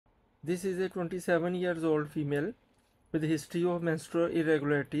This is a 27 years old female with a history of menstrual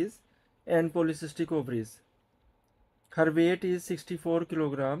irregularities and polycystic ovaries. Her weight is 64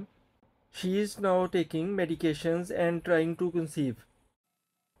 kg. She is now taking medications and trying to conceive.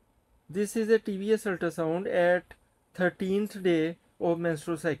 This is a TVS ultrasound at 13th day of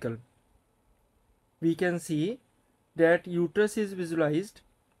menstrual cycle. We can see that uterus is visualized.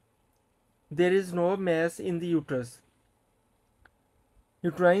 There is no mass in the uterus.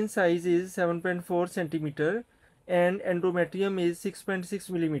 Uterine size is 7.4 centimeter and endometrium is 6.6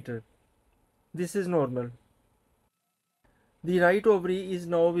 millimeter. This is normal. The right ovary is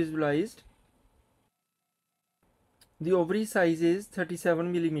now visualized. The ovary size is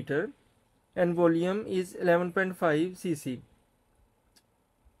 37 millimeter and volume is 11.5 cc.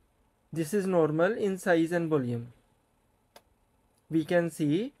 This is normal in size and volume. We can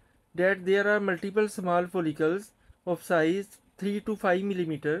see that there are multiple small follicles of size 3 to 5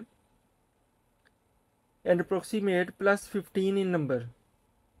 millimeter and approximate plus 15 in number.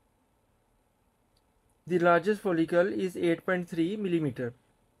 The largest follicle is 8.3 millimeter.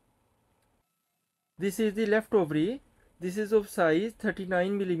 This is the left ovary. This is of size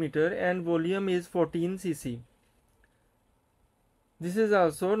 39 millimeter and volume is 14 cc. This is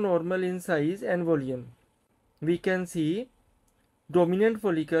also normal in size and volume. We can see dominant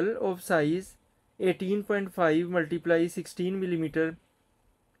follicle of size 18.5 multiply 16 millimeter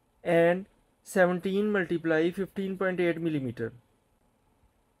and 17 multiply 15.8 millimeter.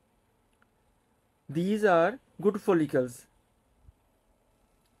 These are good follicles.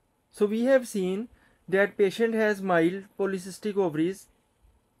 So we have seen that patient has mild polycystic ovaries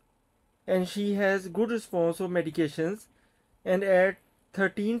and she has good response of medications, and at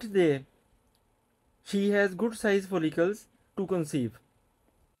 13th day she has good size follicles to conceive.